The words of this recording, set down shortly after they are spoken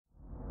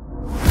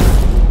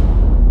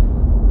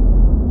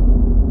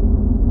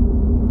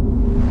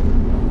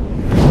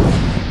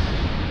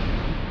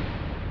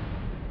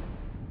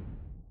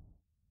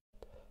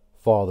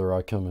Father,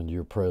 I come into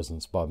your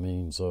presence by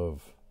means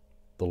of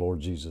the Lord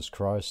Jesus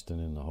Christ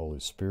and in the Holy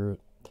Spirit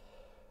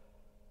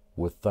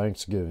with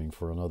thanksgiving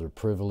for another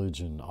privilege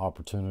and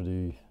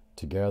opportunity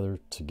to gather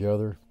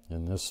together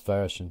in this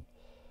fashion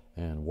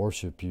and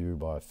worship you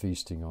by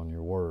feasting on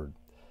your word.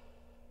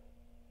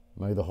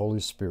 May the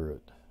Holy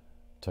Spirit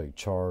take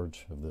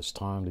charge of this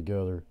time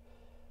together,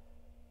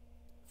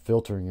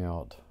 filtering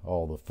out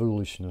all the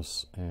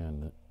foolishness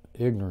and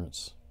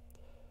ignorance,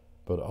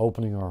 but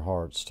opening our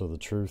hearts to the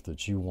truth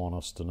that you want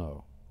us to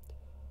know.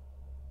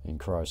 In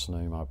Christ's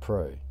name I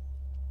pray.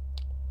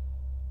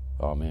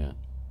 Amen.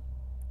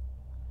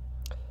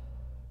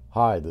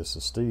 Hi, this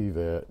is Steve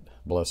at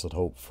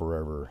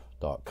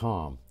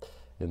blessedhopeforever.com.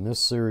 In this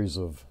series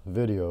of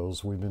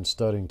videos, we've been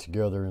studying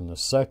together in the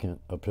second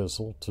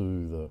epistle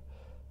to the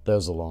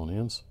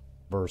Thessalonians,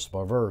 verse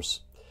by verse.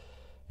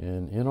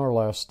 And in our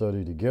last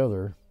study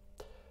together,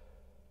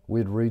 we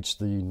had reached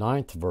the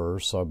 9th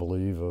verse, I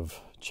believe, of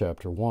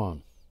chapter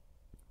 1.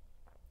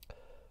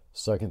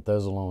 2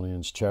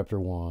 Thessalonians chapter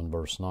 1,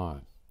 verse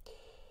 9.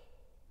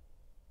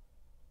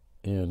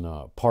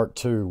 In part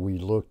 2, we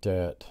looked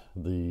at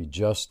the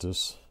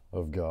justice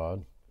of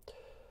God,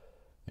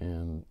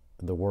 and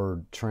the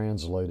word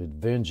translated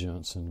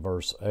vengeance in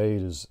verse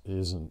 8 is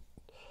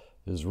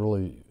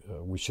really,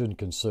 we shouldn't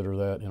consider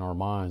that in our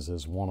minds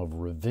as one of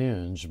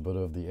revenge, but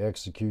of the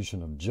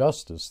execution of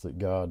justice, that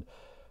God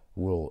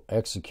will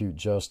execute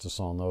justice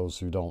on those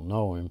who don't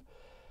know Him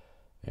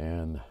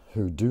and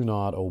who do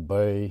not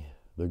obey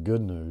the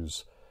good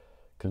news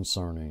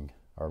concerning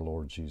our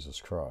Lord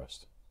Jesus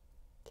Christ.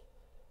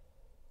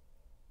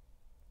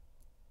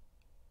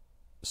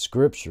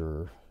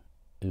 Scripture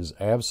is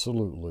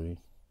absolutely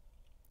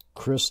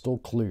crystal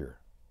clear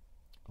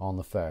on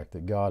the fact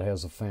that God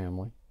has a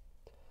family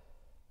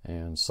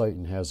and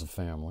Satan has a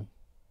family.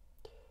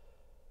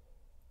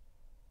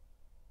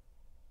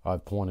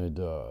 I've pointed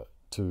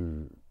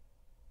to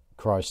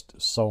Christ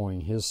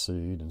sowing his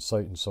seed and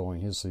Satan sowing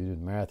his seed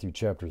in Matthew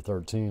chapter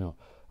 13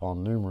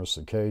 on numerous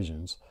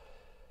occasions,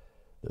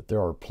 that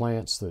there are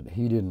plants that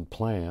he didn't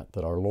plant,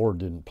 that our Lord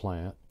didn't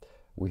plant.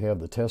 We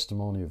have the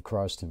testimony of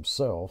Christ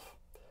himself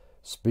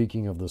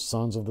speaking of the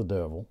sons of the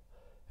devil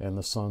and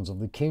the sons of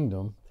the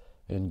kingdom,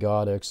 and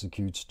God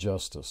executes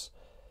justice.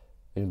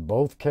 In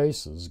both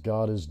cases,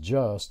 God is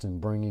just in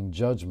bringing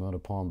judgment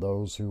upon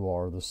those who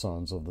are the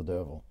sons of the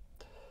devil,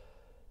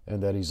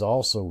 and that He's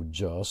also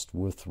just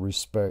with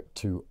respect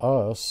to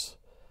us,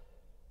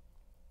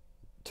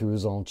 to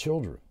His own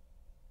children.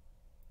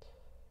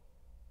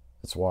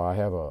 That's why I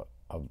have a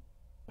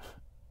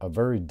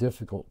very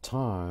difficult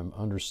time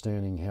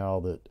understanding how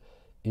that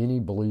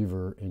any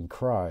believer in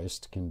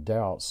Christ can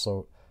doubt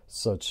so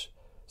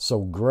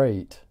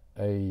great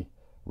a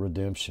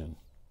redemption.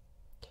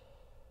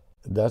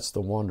 That's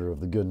the wonder of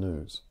the good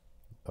news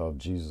of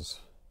Jesus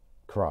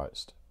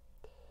Christ.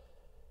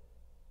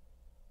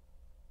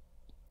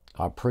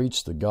 I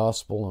preach the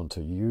gospel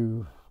unto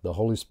you. The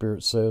Holy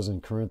Spirit says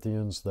in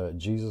Corinthians that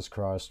Jesus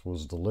Christ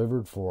was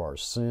delivered for our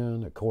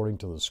sin according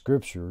to the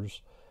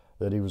Scriptures,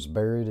 that He was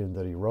buried and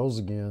that He rose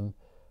again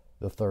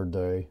the third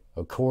day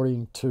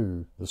according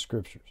to the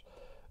Scriptures.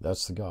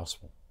 That's the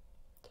gospel.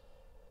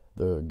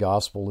 The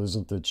gospel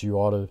isn't that you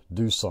ought to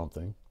do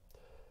something,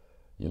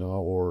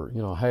 or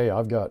hey,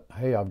 I've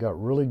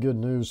got really good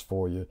news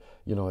for you.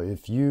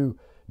 If you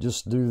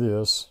just do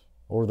this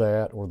or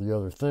that or the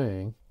other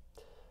thing,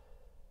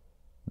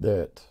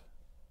 that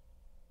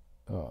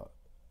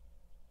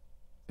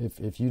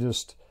if you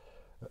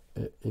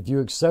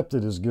accept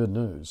it as good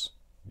news,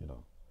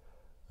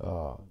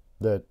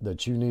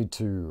 that you need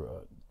to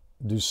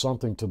do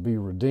something to be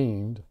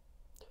redeemed,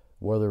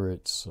 whether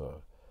it's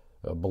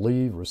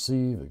believe,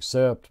 receive,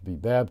 accept, be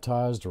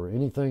baptized, or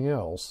anything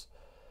else.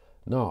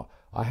 No,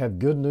 I have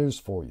good news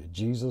for you.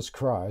 Jesus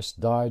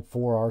Christ died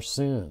for our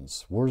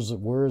sins.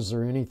 Where is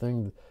there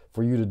anything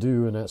for you to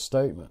do in that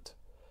statement?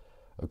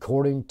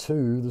 According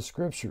to the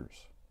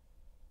Scriptures.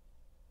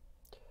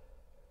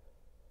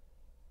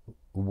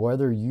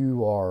 Whether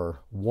you are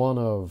one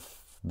of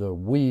the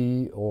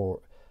we or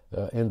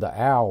and the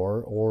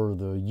our or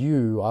the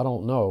you, I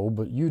don't know,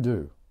 but you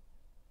do,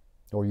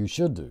 or you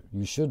should do.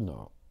 You should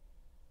know.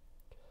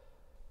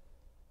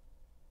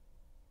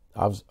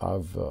 I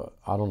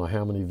don't know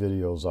how many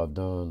videos I've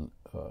done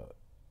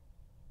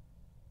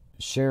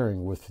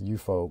sharing with you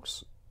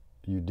folks,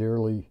 you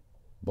dearly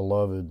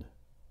beloved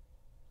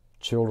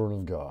children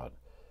of God,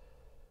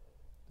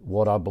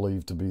 what I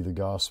believe to be the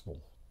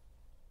gospel.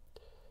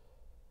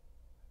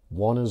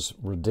 One is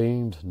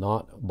redeemed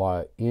not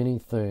by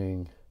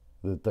anything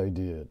that they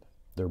did.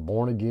 They're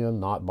born again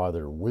not by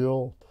their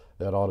will.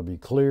 That ought to be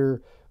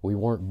clear. We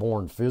weren't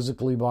born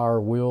physically by our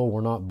will.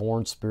 We're not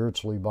born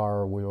spiritually by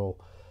our will.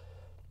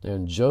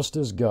 And just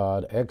as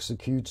God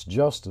executes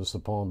justice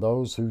upon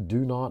those who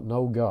do not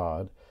know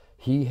God,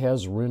 He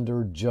has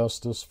rendered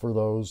justice for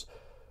those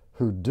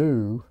who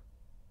do.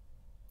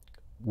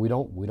 We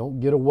don't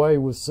get away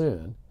with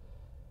sin.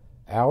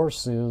 Our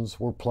sins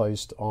were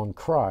placed on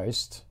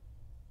Christ.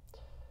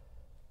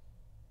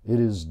 It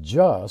is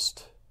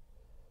just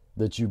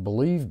that you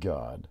believe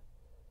God,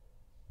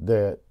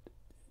 that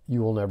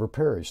you will never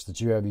perish,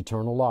 that you have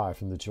eternal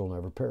life and that you'll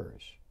never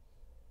perish.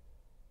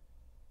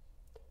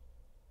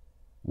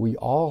 We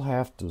all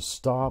have to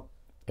stop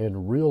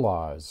and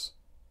realize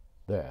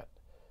that.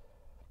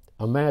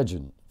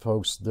 Imagine,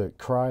 folks, that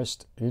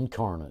Christ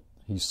incarnate,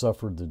 He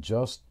suffered the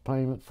just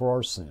payment for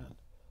our sin.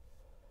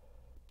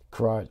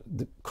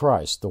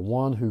 Christ, the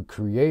one who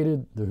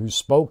created, who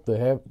spoke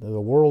the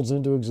worlds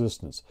into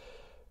existence,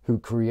 who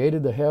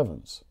created the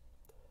heavens,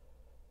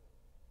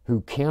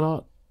 who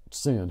cannot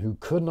sin, who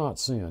could not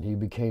sin. He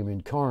became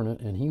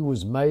incarnate and He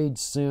was made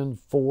sin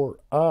for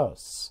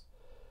us.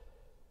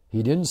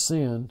 He didn't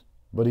sin,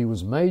 but He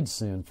was made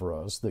sin for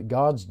us, that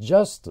God's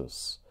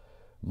justice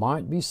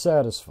might be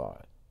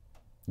satisfied.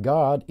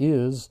 God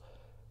is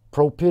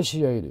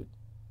propitiated.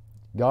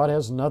 God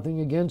has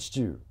nothing against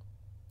you.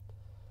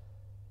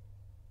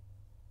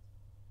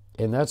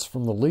 And that's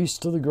from the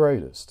least to the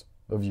greatest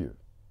of you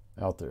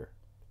out there.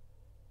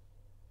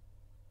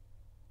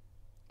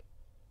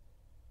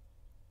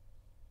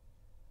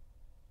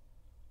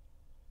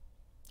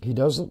 He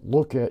doesn't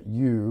look at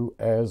you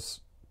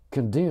as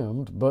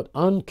condemned, but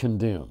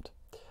uncondemned.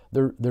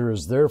 There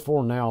is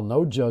therefore now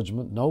no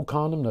judgment, no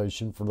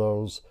condemnation for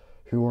those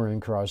who are in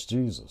Christ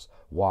Jesus.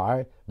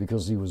 Why?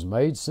 Because He was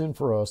made sin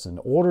for us in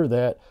order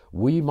that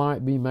we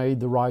might be made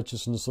the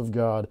righteousness of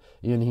God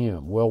in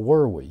Him. Well,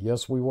 were we?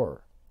 Yes, we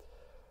were.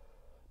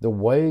 The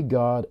way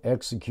God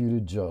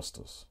executed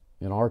justice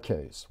in our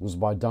case was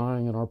by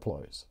dying in our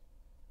place.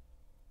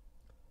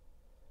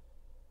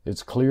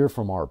 It's clear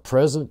from our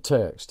present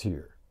text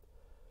here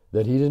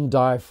that He didn't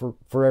die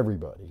for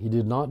everybody. He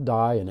did not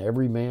die in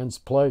every man's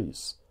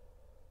place.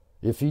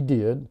 If He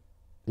did,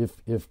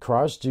 if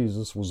Christ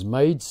Jesus was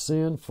made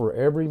sin for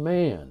every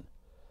man,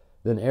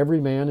 then every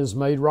man is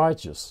made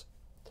righteous.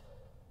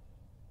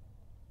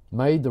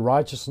 Made the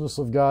righteousness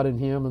of God in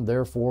Him, and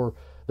therefore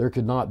there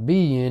could not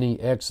be any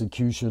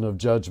execution of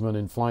judgment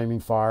and flaming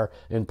fire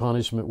and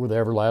punishment with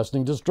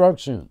everlasting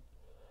destruction.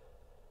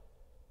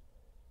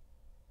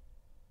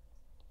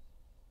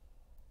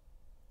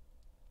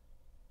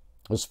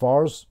 As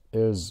far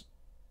as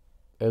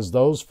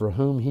those for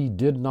whom He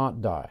did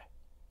not die,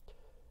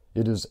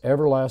 it is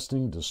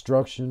everlasting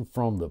destruction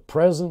from the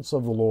presence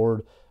of the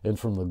Lord and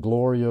from the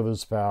glory of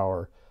His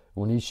power,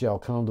 when He shall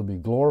come to be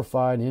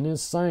glorified in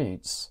His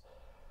saints,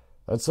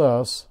 that's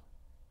us,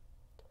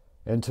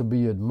 and to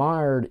be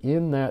admired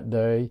in that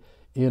day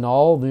in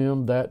all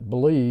them that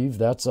believe,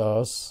 that's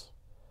us,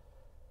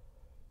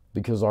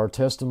 because our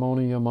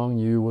testimony among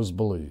you was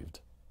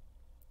believed,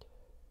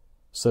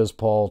 says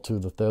Paul to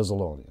the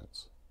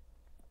Thessalonians.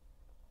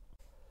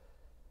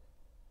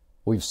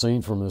 We've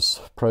seen from this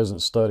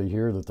present study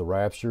here that the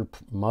rapture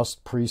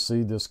must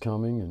precede this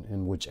coming,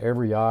 in which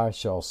every eye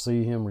shall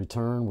see Him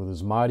return with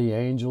His mighty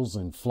angels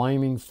in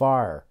flaming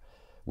fire.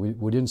 We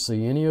didn't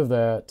see any of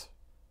that,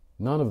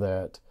 none of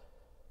that,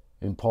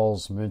 in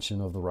Paul's mention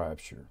of the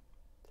rapture.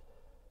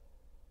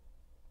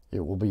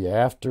 It will be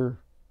after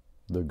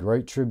the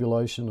great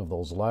tribulation of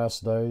those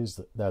last days.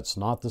 That's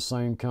not the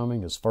same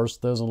coming as 1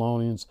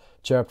 Thessalonians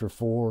chapter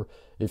 4.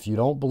 If you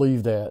don't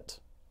believe that,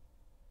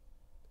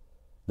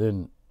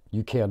 then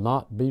you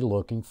cannot be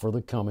looking for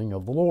the coming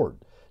of the Lord.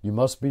 You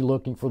must be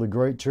looking for the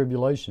great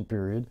tribulation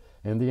period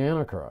and the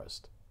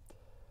Antichrist,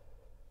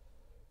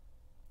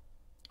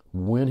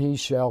 when He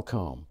shall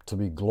come to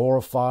be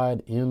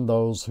glorified in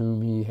those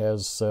whom He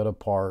has set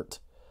apart,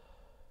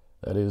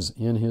 that is,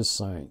 in His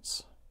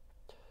saints.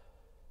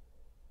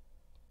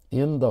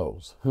 In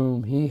those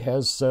whom He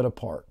has set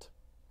apart,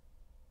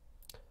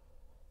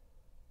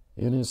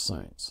 in His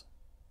saints.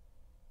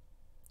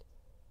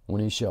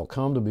 When He shall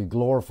come to be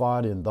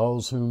glorified in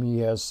those whom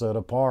He has set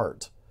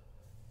apart.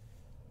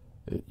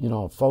 You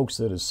know, folks,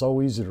 it is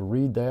so easy to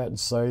read that and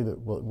say that,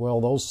 well,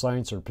 those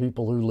saints are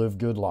people who live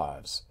good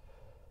lives.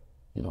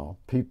 You know,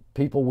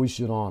 people we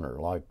should honor,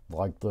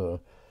 like the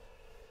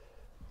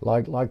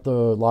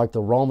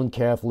Roman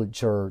Catholic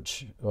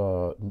Church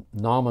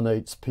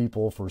nominates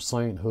people for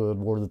sainthood,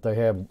 where that they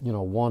have, you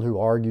know, one who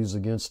argues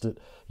against it,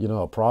 you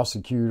know, a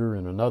prosecutor,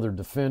 and another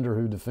defender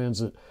who defends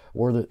it,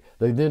 where that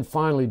they then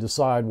finally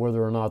decide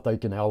whether or not they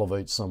can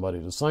elevate somebody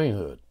to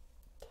sainthood.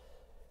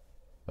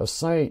 A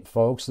saint,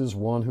 folks, is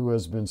one who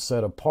has been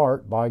set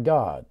apart by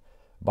God.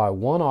 By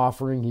one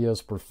offering He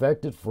has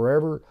perfected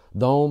forever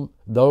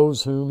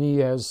those whom He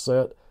has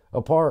set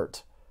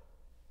apart.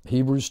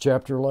 Hebrews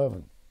chapter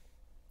 11.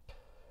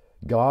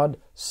 God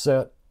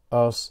set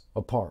us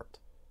apart.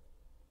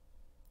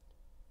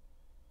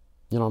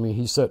 You know, I mean,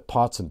 He set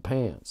pots and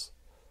pans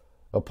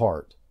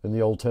apart in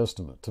the Old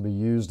Testament to be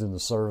used in the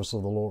service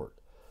of the Lord.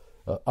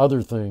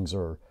 Other things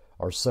are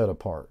set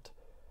apart.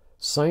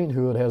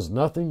 Sainthood has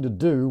nothing to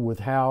do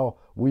with how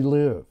we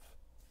live.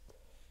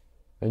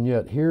 And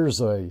yet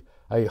here's a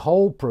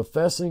whole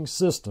professing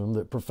system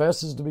that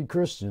professes to be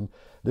Christian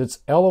that's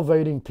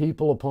elevating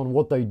people upon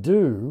what they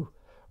do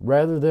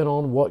rather than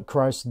on what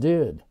Christ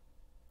did.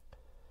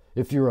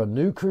 If you're a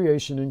new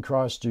creation in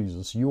Christ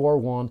Jesus, you are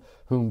one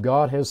whom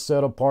God has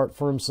set apart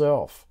for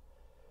Himself.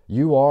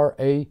 You are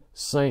a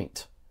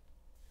saint.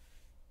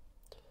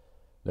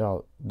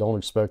 Now, don't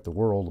expect the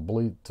world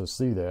to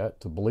see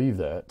that, to believe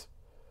that,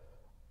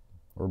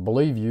 or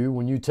believe you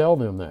when you tell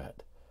them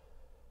that.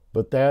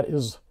 But that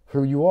is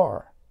who you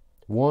are,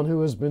 one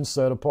who has been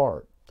set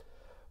apart.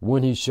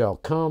 When he shall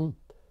come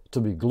to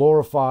be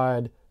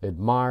glorified,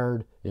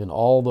 admired in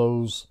all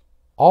those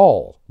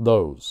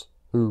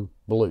who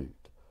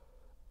believed.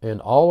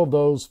 And all of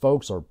those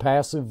folks are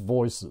passive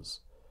voices.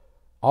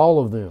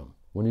 All of them,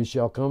 when he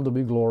shall come to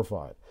be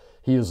glorified.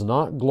 He is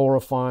not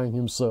glorifying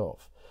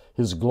himself.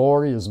 His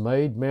glory is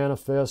made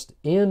manifest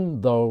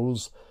in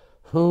those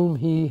whom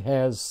he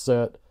has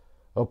set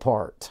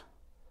apart.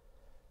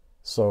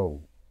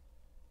 So,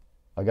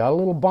 I got a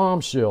little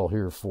bombshell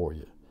here for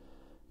you.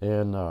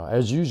 And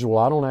as usual,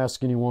 I don't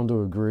ask anyone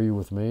to agree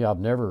with me. I've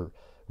never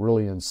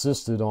really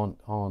insisted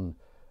on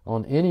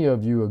any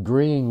of you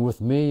agreeing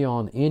with me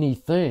on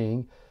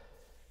anything,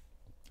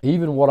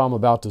 even what I'm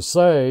about to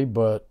say.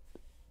 But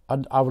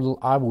I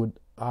would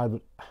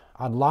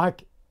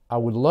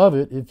love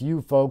it if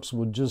you folks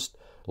would just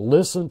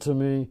listen to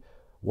me,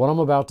 what I'm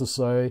about to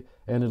say,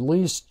 and at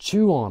least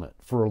chew on it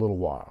for a little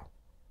while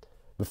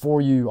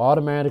before you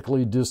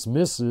automatically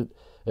dismiss it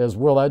as,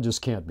 well, that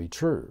just can't be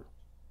true.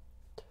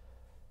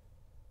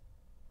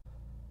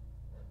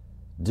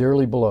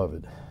 Dearly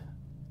beloved,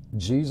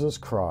 Jesus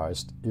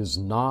Christ is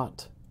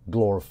not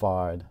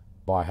glorified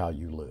by how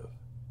you live.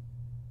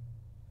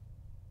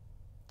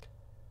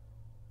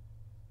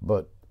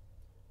 But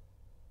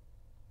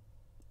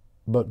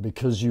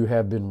because you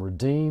have been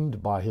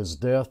redeemed by his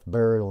death,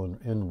 burial,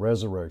 and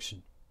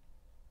resurrection.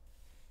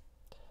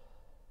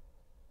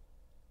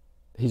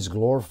 He's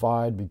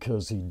glorified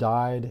because he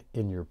died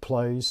in your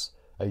place,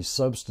 a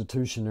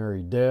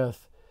substitutionary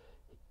death.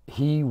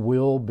 He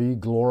will be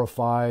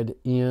glorified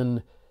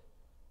in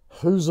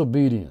whose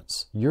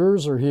obedience?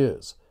 Yours or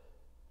his?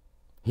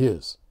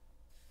 His.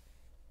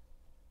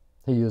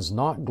 He is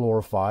not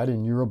glorified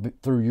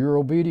through your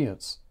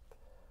obedience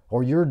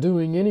or your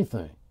doing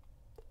anything.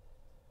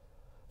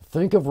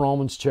 Think of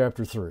Romans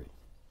chapter 3.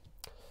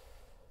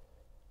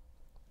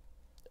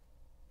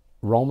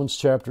 Romans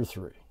chapter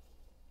 3.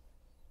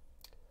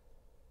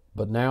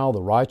 But now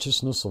the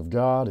righteousness of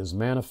God is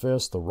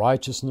manifest, the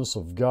righteousness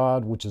of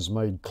God which is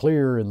made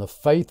clear in the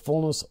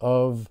faithfulness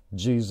of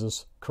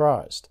Jesus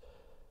Christ.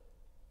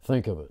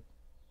 Think of it.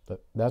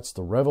 That's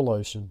the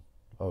revelation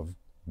of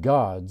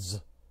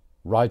God's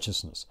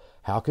righteousness.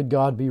 How could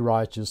God be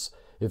righteous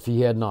if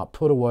he had not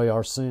put away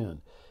our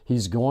sin?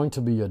 He's going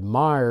to be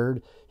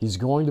admired. He's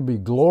going to be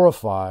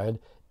glorified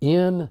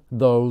in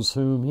those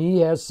whom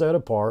he has set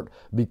apart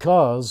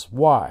because,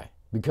 why?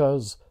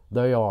 Because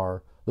they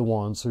are the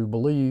ones who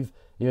believe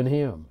in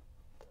him.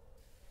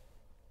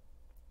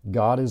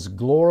 God is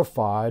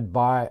glorified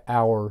by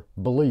our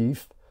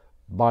belief,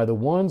 by the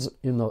ones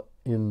in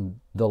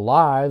the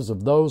lives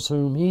of those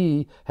whom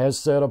he has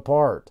set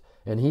apart,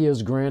 and he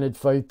has granted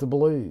faith to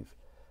believe.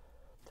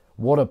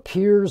 What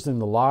appears in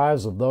the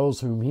lives of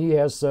those whom he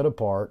has set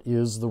apart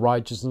is the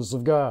righteousness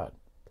of God,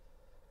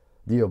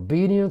 the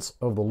obedience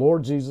of the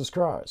Lord Jesus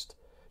Christ.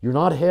 You're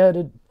not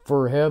headed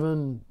for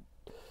heaven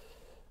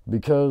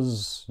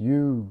because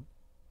you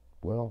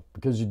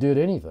did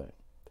anything.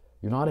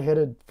 You're not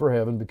headed for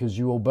heaven because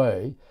you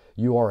obey.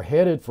 You are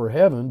headed for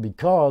heaven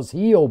because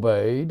he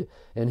obeyed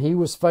and he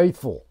was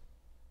faithful.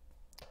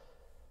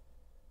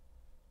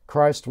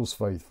 Christ was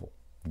faithful.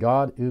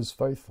 God is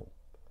faithful.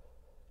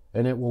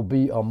 And it will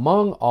be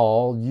among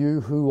all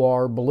you who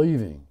are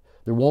believing.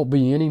 There won't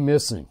be any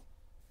missing.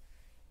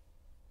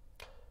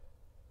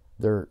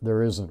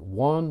 There isn't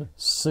one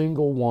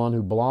single one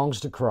who belongs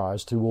to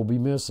Christ who will be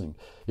missing.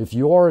 If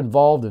you are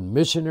involved in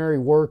missionary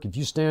work, if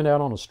you stand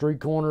out on a street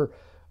corner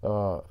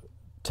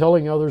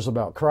telling others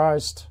about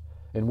Christ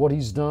and what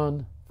he's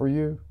done for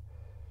you,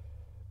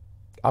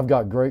 I've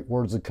got great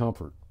words of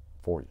comfort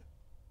for you.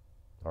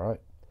 All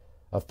right?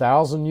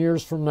 1,000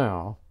 years from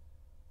now,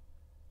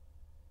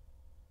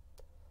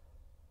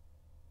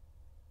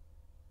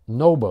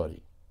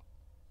 nobody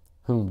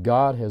whom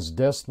God has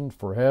destined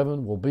for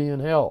heaven will be in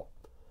hell.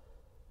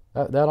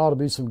 That ought to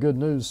be some good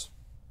news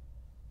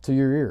to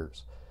your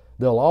ears.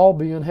 They'll all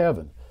be in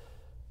heaven.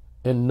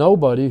 And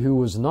nobody who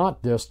was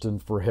not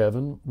destined for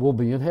heaven will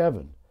be in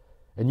heaven.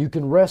 And you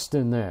can rest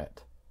in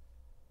that.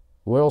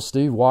 Well,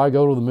 Steve, why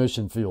go to the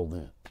mission field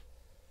then?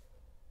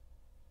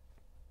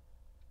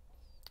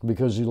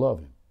 Because you love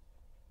him.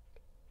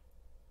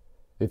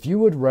 If you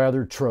would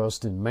rather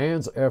trust in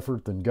man's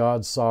effort than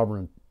God's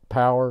sovereign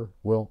power,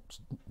 well,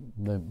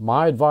 then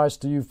my advice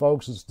to you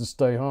folks is to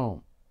stay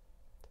home.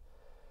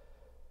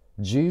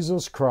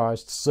 Jesus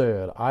Christ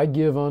said, I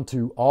give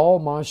unto all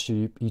my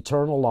sheep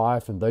eternal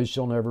life, and they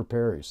shall never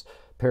perish.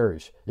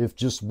 If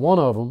just one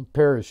of them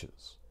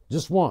perishes,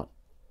 just one,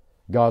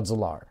 God's a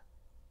liar.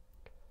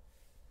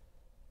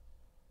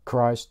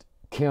 Christ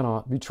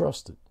cannot be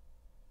trusted.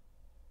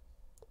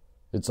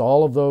 It's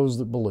all of those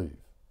that believe.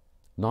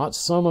 Not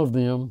some of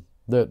them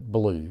that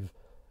believe.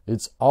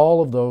 It's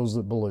all of those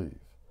that believe.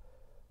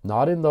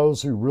 Not in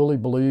those who really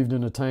believed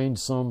and attained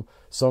some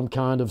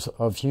kind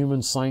of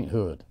human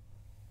sainthood.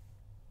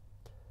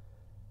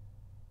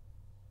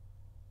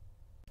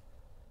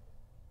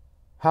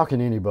 How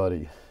can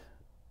anybody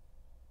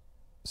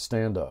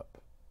stand up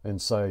and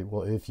say,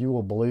 well, if you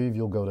will believe,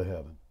 you'll go to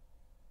heaven,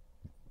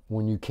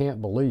 when you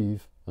can't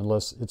believe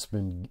unless it's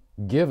been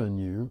given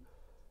you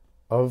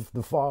of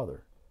the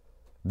Father?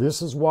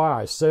 This is why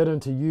I said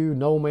unto you,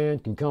 no man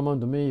can come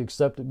unto me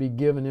except it be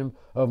given him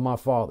of my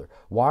Father.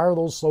 Why are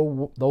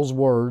those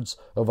words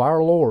of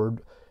our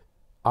Lord?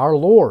 Our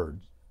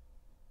Lord,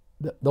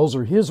 those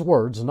are His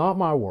words, not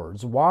my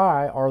words.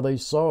 Why are they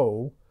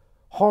so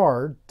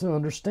hard to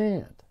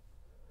understand?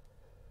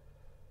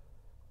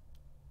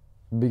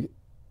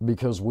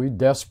 Because we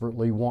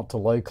desperately want to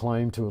lay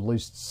claim to at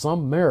least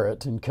some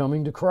merit in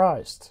coming to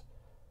Christ.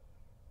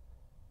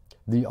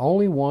 The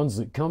only ones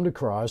that come to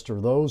Christ are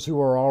those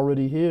who are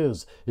already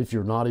His. If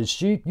you're not His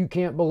sheep, you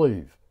can't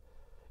believe.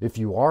 If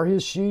you are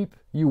His sheep,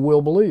 you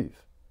will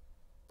believe.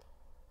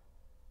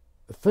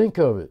 Think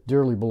of it,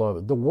 dearly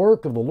beloved. The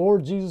work of the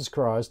Lord Jesus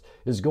Christ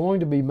is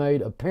going to be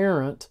made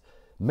apparent,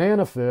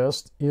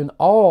 manifest in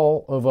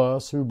all of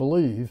us who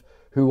believe,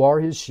 who are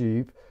His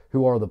sheep,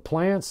 who are the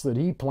plants that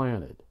He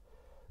planted.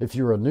 If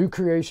you're a new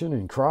creation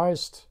in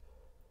Christ,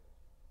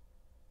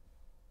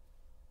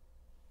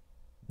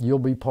 you'll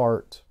be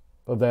part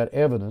of that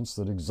evidence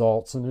that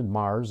exalts and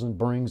admires and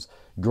brings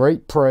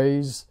great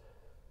praise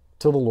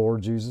to the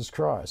Lord Jesus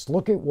Christ.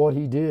 Look at what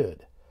He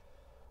did.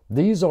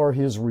 These are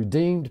His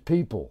redeemed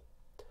people.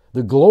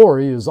 The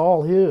glory is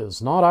all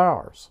His, not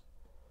ours.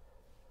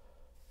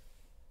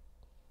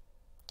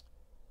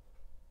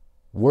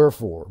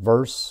 Wherefore,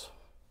 verse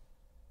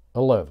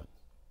 11.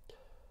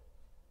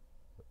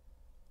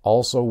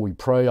 Also we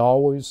pray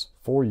always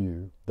for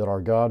you, that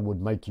our God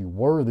would make you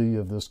worthy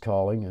of this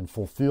calling and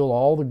fulfill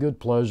all the good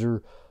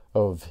pleasure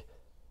of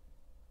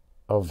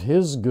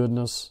His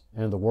goodness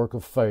and the work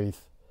of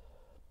faith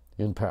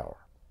in power.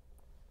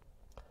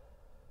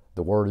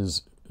 The word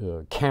is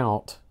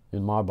count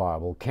in my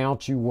Bible,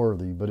 count you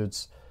worthy, but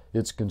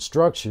its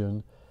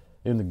construction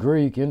in the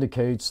Greek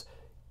indicates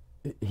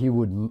He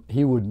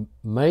would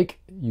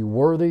make you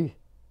worthy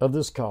of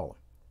this calling.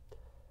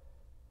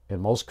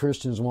 And most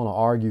Christians want to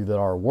argue that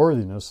our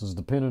worthiness is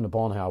dependent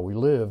upon how we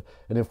live.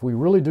 And if we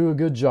really do a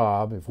good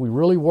job, if we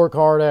really work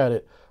hard at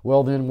it,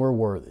 well, then we're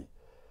worthy.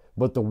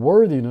 But the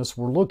worthiness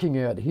we're looking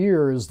at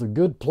here is the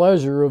good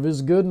pleasure of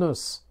His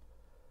goodness.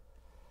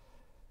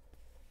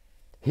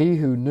 He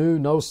who knew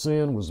no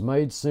sin was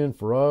made sin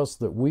for us,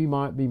 that we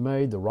might be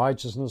made the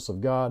righteousness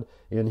of God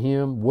in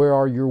Him. Where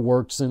are your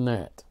works in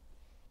that?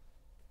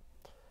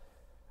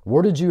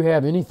 Where did you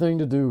have anything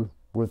to do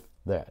with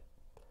that?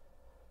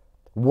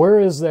 Where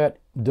is that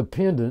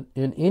dependent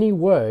in any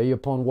way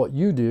upon what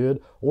you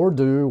did or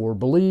do or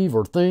believe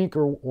or think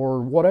or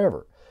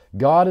whatever?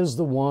 God is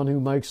the one who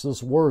makes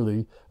us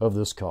worthy of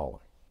this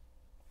calling.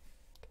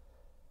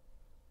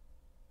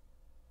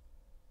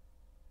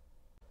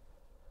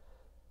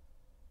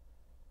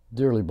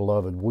 Dearly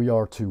beloved, we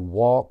are to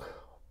walk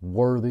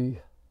worthy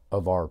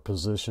of our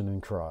position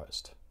in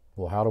Christ.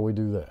 Well, how do we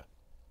do that?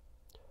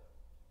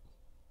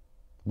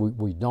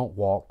 We don't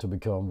walk to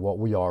become what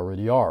we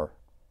already are.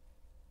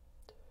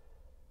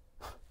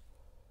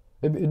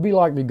 It'd be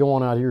like me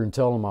going out here and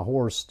telling my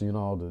horse,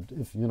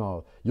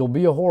 you'll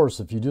be a horse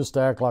if you just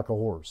act like a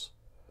horse.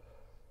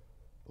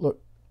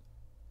 Look,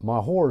 my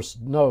horse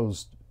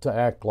knows to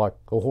act like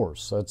a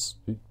horse.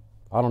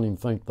 I don't even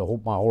think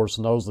my horse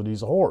knows that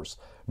he's a horse,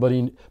 but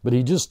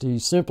he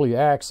simply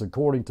acts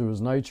according to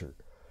his nature.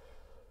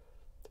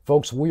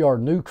 Folks, we are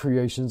new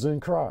creations in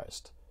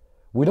Christ.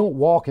 We don't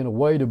walk in a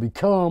way to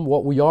become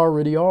what we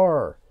already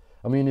are.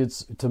 I mean,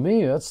 to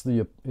me, it's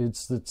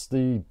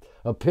the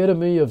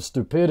epitome of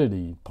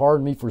stupidity.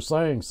 Pardon me for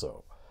saying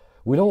so.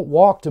 We don't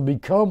walk to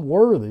become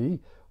worthy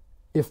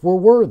if we're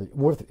worthy.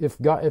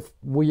 If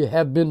we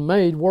have been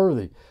made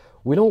worthy,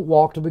 we don't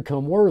walk to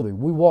become worthy.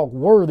 We walk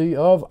worthy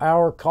of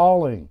our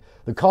calling.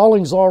 The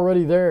calling's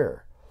already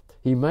there.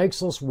 He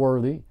makes us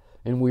worthy,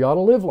 and we ought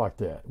to live like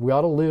that. We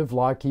ought to live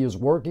like He is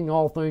working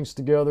all things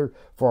together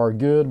for our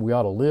good. We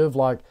ought to live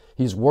like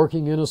He's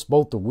working in us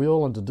both to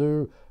will and to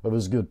do of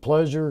His good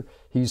pleasure.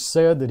 He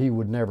said that He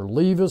would never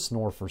leave us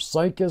nor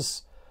forsake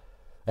us.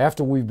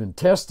 After we've been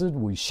tested,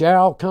 we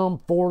shall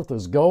come forth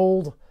as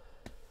gold.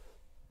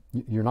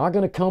 You're not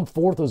going to come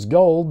forth as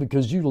gold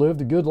because you lived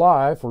a good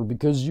life or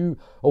because you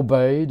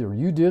obeyed or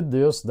you did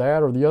this,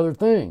 that, or the other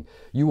thing.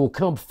 You will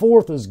come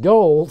forth as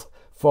gold,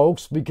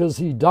 folks, because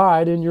He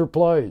died in your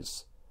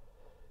place.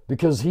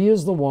 Because He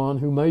is the one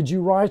who made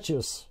you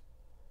righteous.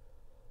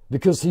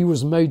 Because He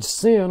was made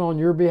sin on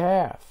your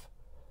behalf.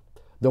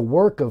 The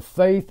work of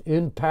faith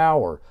in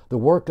power. The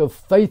work of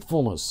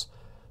faithfulness.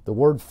 The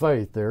word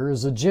faith there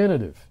is a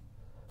genitive.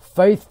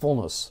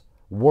 Faithfulness.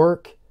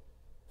 Work.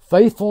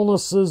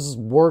 Faithfulness's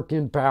work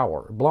in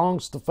power. It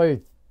belongs to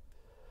faith.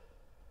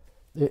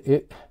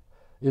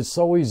 It's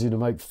so easy to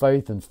make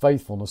faith and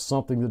faithfulness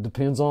something that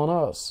depends on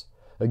us.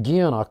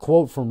 Again, I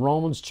quote from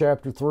Romans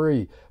chapter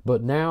 3,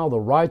 "But now the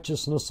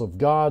righteousness of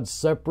God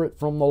separate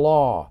from the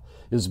law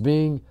is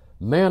being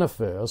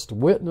manifest,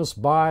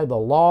 witnessed by the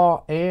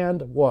law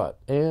and" what?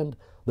 And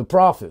the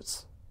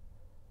prophets.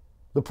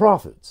 The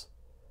prophets.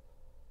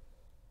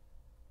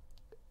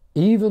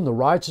 even the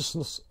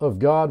righteousness of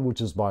God, which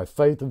is by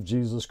faith of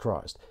Jesus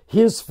Christ.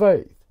 His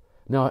faith.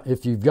 Now,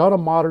 if you've got a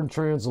modern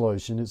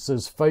translation, it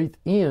says faith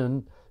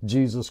in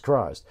Jesus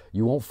Christ.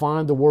 You won't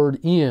find the word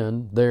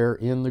in there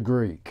in the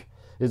Greek.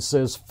 It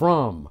says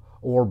from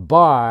or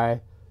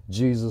by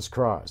Jesus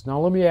Christ. Now,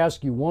 let me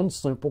ask you one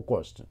simple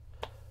question.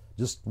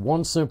 Just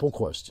one simple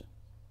question.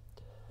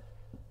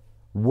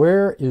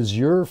 Where is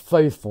your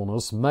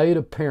faithfulness made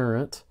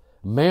apparent,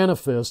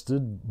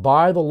 manifested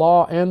by the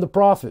law and the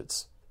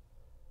prophets?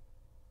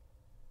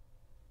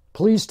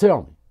 Please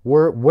tell me,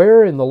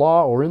 where in the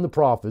law or in the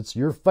prophets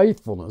your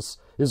faithfulness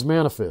is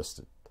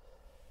manifested?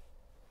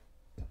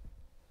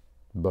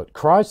 But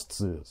Christ's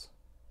is.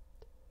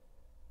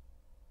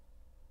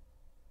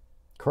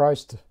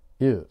 Christ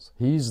is.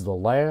 He's the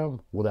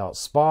Lamb without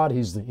spot.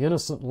 He's the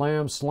innocent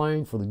Lamb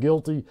slain for the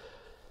guilty.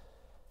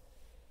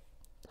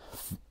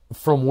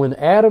 From when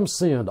Adam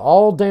sinned,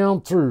 all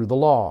down through the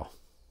law,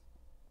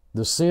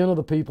 the sin of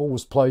the people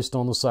was placed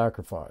on the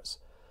sacrifice.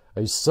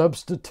 A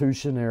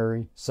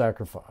substitutionary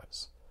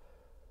sacrifice.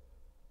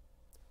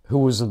 Who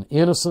was an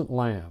innocent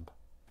lamb.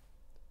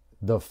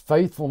 The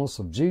faithfulness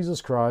of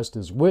Jesus Christ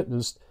is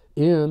witnessed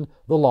in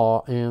the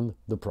law and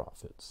the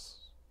prophets.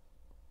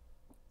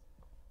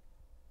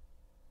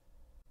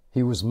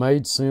 He was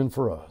made sin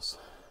for us.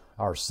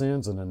 Our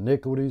sins and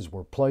iniquities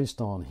were placed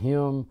on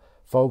Him.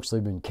 Folks,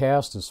 they've been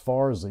cast as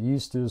far as the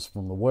east is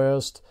from the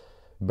west,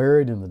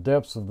 buried in the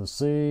depths of the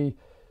sea.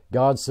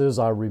 God says,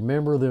 I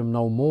remember them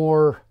no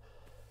more.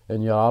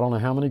 And yet I don't know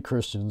how many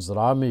Christians that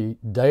I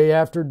meet day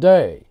after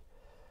day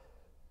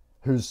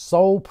whose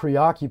sole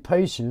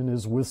preoccupation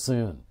is with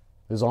sin,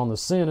 is on the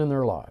sin in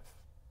their life.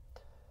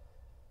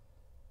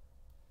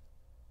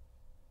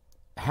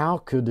 How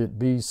could it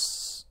be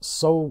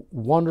so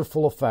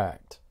wonderful a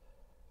fact?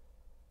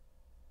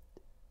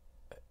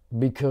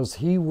 Because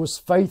He was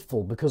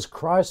faithful, because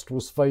Christ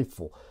was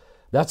faithful.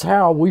 That's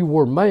how we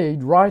were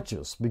made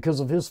righteous, because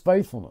of His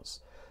faithfulness.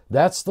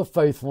 That's the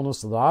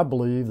faithfulness that I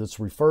believe that's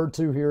referred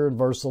to here in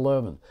verse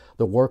 11.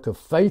 The work of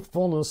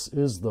faithfulness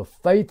is the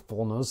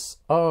faithfulness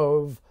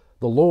of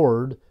the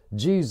Lord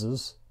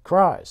Jesus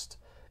Christ.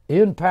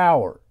 In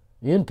power.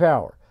 In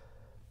power.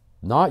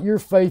 Not your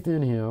faith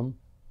in Him,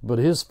 but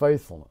His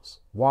faithfulness.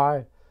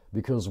 Why?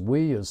 Because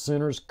we as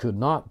sinners could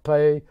not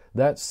pay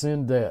that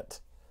sin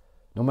debt.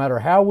 No matter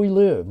how we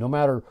lived, no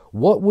matter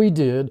what we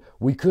did,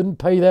 we couldn't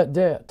pay that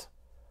debt.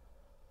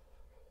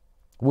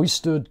 We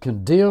stood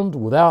condemned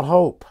without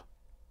hope.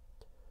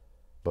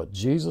 But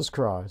Jesus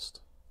Christ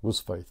was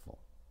faithful.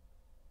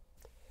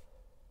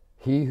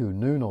 He who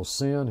knew no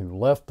sin, who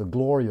left the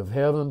glory of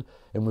heaven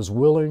and was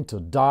willing to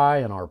die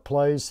in our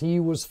place, He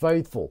was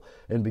faithful.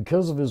 And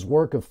because of His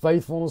work of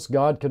faithfulness,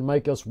 God can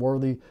make us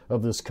worthy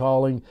of this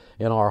calling.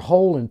 And our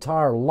whole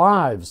entire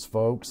lives,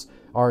 folks,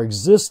 our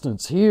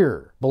existence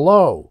here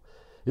below,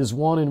 is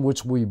one in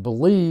which we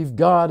believe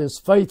God is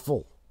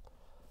faithful.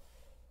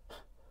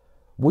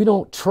 We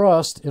don't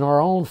trust in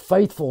our own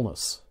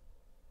faithfulness.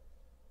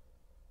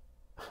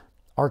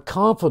 Our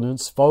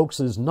confidence, folks,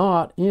 is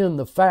not in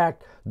the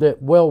fact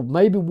that, well,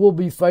 maybe we'll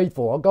be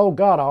faithful. Oh,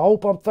 God, I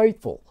hope I'm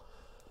faithful.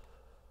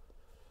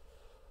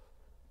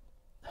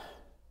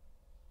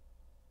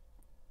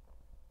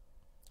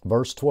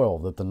 Verse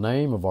 12, that the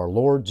name of our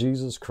Lord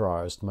Jesus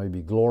Christ may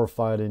be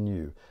glorified in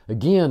you.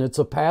 Again, it's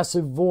a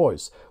passive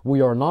voice. We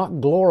are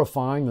not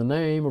glorifying the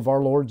name of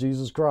our Lord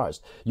Jesus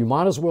Christ. You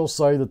might as well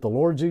say that the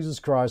Lord Jesus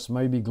Christ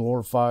may be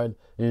glorified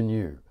in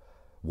you.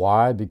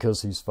 Why?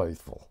 Because He's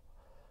faithful.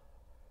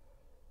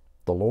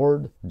 The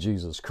Lord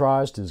Jesus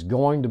Christ is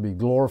going to be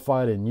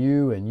glorified in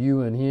you and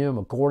you in Him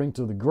according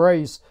to the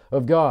grace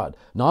of God,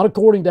 not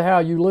according to how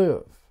you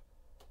live.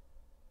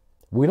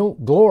 We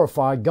don't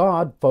glorify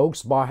God,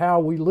 folks, by how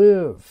we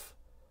live.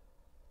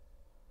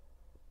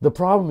 The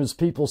problem is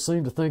people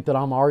seem to think that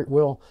I'm all right.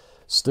 Well,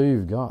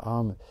 Steve,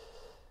 God,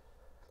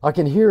 I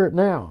can hear it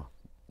now.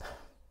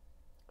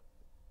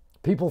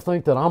 People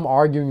think that I'm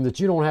arguing that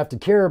you don't have to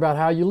care about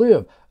how you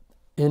live.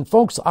 And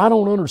folks, I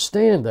don't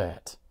understand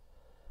that.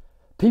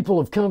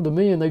 People have come to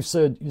me and they've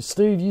said,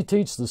 Steve, you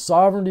teach the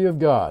sovereignty of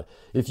God.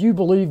 If you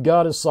believe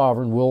God is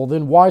sovereign, well,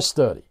 then why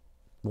study?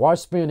 Why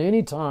spend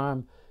any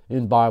time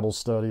in Bible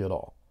study at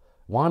all?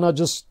 Why not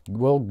just,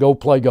 well, go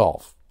play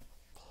golf?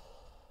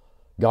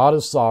 God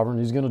is sovereign.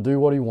 He's going to do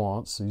what He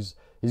wants. He's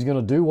going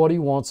to do what He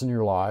wants in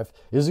your life.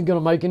 It isn't going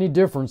to make any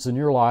difference in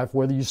your life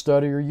whether you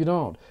study or you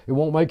don't. It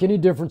won't make any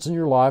difference in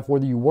your life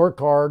whether you work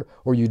hard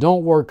or you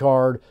don't work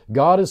hard.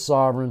 God is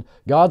sovereign.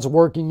 God's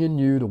working in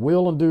you to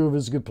will and do of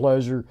His good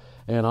pleasure.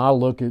 And I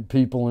look at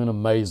people in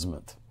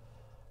amazement.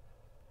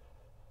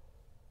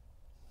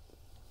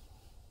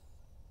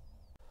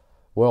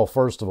 Well,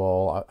 first of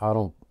all, I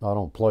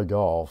don't play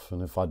golf,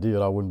 and if I did,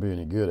 I wouldn't be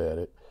any good at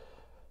it.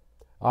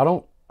 I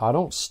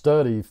don't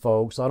study,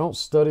 folks. I don't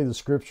study the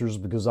Scriptures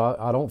because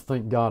I don't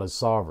think God is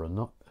sovereign.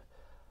 No,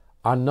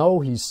 I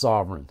know He's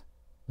sovereign.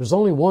 There's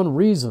only one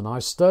reason I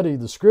study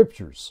the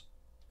Scriptures.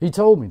 He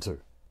told me to.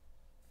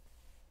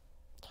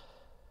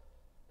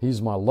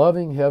 He's my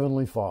loving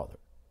Heavenly Father.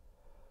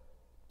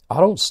 I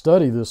don't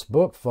study this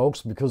book,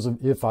 folks, because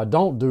if I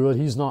don't do it,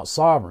 He's not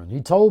sovereign. He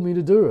told me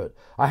to do it.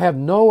 I have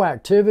no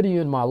activity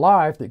in my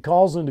life that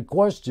calls into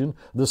question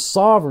the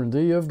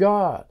sovereignty of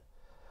God.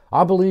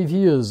 I believe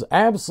He is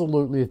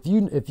absolutely,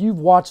 if you've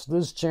watched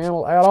this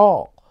channel at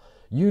all,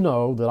 you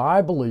know that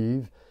I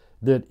believe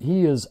that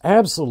He is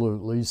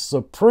absolutely,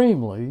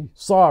 supremely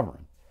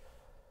sovereign.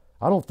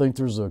 I don't think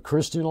there's a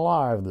Christian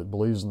alive that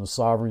believes in the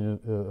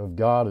sovereignty of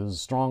God as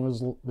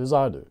strong as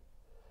I do.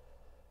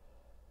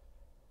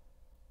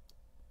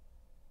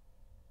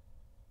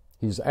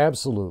 He's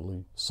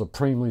absolutely,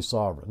 supremely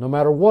sovereign. No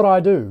matter what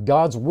I do,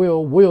 God's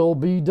will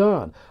be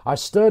done. I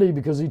study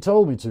because He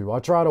told me to. I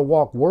try to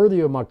walk worthy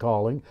of my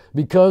calling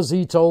because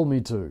He told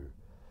me to.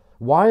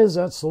 Why is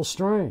that so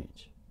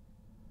strange?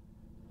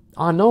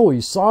 I know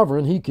He's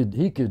sovereign. He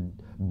could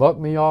buck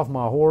me off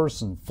my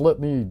horse and flip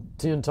me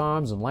 10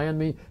 times and land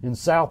me in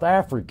South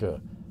Africa,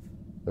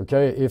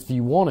 okay, if He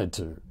wanted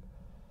to.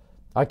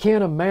 I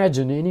can't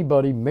imagine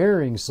anybody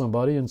marrying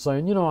somebody and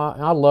saying, you know,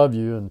 I love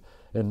you and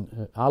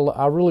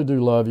I really do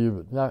love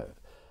you, but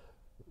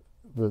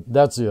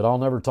that's it. I'll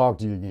never talk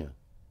to you again.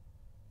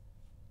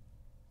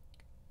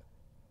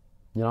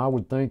 You know, I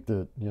would think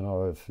that, you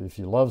know, if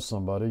you love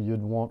somebody,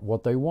 you'd want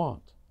what they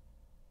want.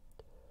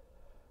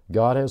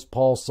 God has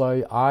Paul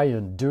say, I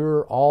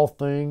endure all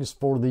things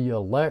for the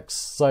elect's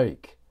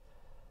sake.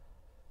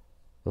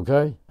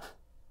 Okay?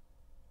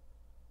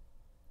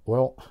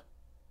 Well,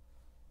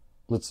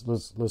 let's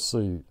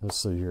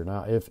see here.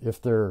 Now, if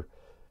they're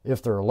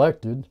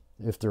elected,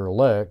 if they're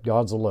elect,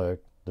 God's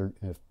elect,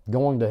 if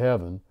going to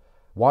heaven,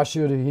 why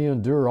should He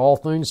endure all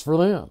things for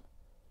them?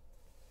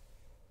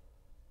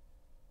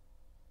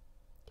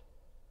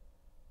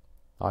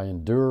 I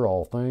endure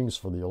all things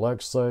for the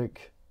elect's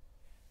sake,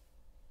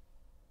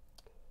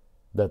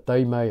 that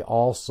they may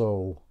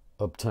also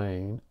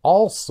obtain,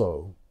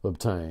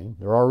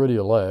 they're already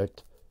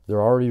elect,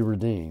 they're already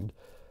redeemed,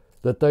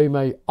 that they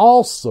may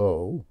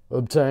also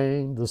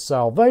obtain the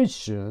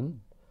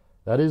salvation,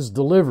 that is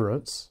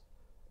deliverance,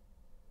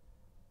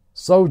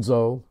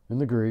 sozo in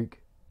the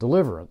Greek,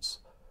 deliverance,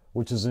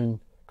 which is in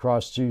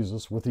Christ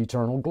Jesus with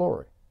eternal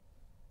glory.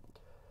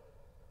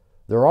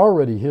 They're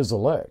already His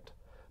elect.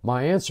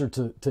 My answer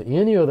to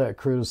any of that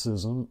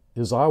criticism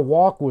is I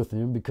walk with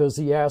Him because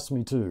He asked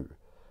me to,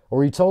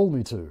 or He told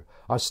me to.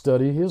 I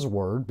study His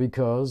Word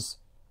because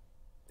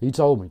He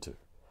told me to.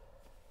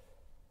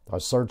 I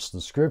search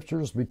the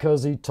Scriptures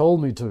because He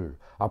told me to.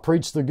 I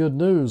preach the good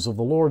news of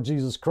the Lord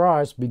Jesus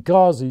Christ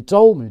because He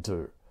told me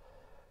to.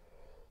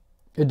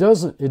 It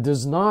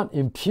does not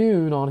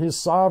impugn on His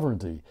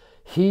sovereignty.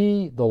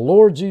 He, the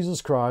Lord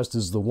Jesus Christ,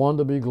 is the one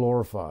to be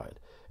glorified.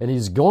 And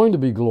He's going to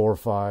be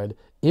glorified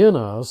in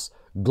us,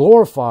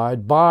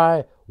 glorified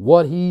by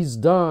what He's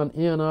done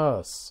in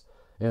us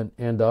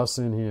and us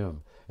in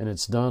Him. And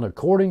it's done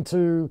according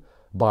to,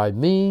 by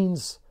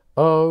means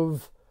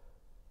of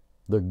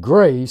the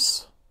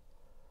grace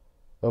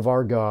of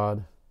our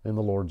God and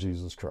the Lord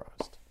Jesus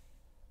Christ.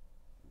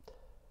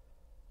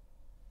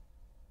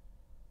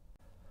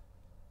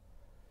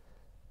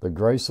 The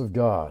grace of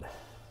God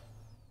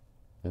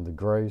and the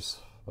grace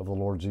of the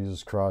Lord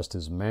Jesus Christ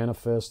is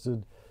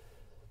manifested,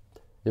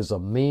 is a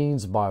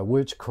means by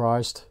which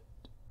Christ,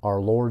 our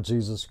Lord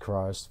Jesus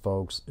Christ,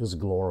 folks, is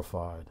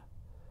glorified.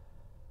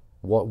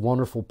 What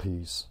wonderful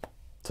peace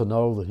to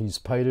know that He's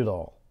paid it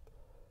all,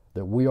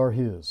 that we are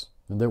His,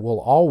 and that we'll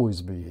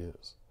always be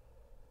His.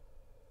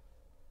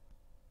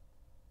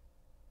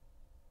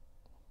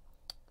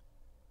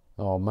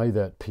 Oh, may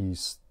that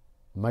peace,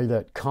 may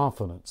that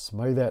confidence,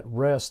 may that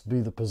rest be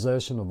the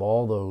possession of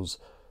all those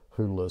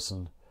who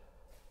listen.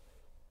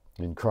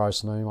 In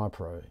Christ's name I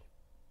pray.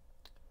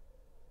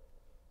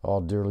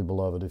 Oh, dearly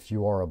beloved, if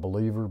you are a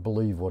believer,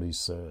 believe what He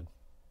said.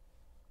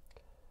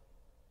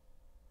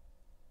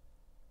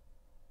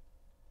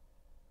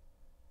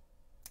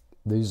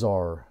 These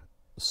are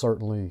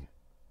certainly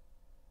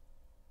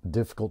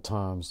difficult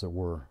times that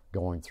we're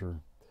going through,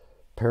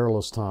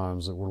 perilous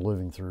times that we're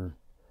living through.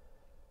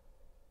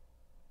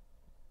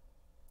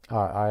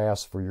 I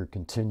ask for your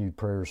continued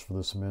prayers for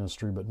this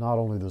ministry, but not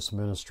only this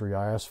ministry,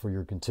 I ask for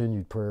your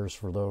continued prayers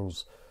for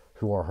those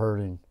who are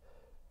hurting,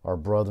 our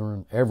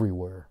brethren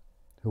everywhere,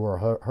 who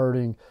are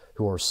hurting,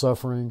 who are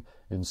suffering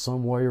in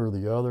some way or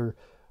the other,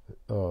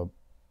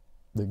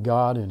 that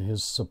God in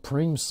His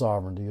supreme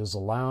sovereignty is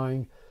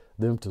allowing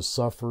them to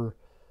suffer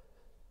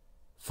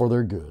for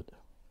their good.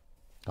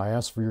 I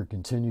ask for your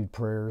continued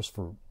prayers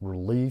for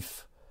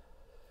relief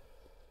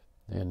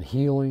and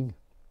healing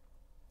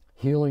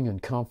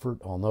and comfort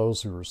on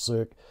those who are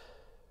sick,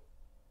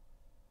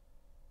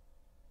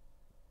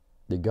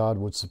 that God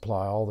would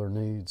supply all their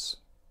needs,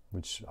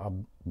 which I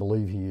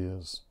believe He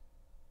is.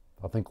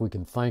 I think we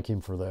can thank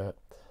Him for that.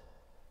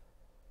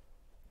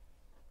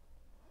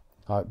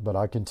 But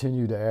I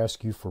continue to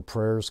ask you for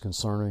prayers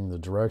concerning the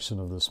direction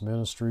of this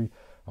ministry.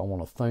 I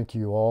want to thank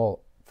you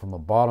all from the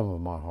bottom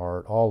of my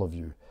heart, all of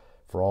you,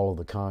 for all of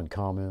the kind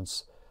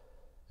comments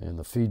and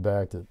the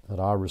feedback that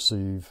I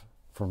receive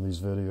from these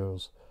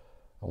videos.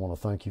 I want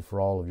to thank you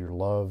for all of your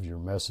love, your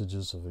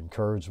messages of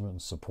encouragement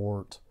and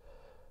support.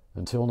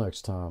 Until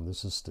next time,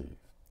 this is Steve.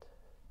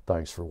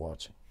 Thanks for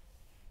watching.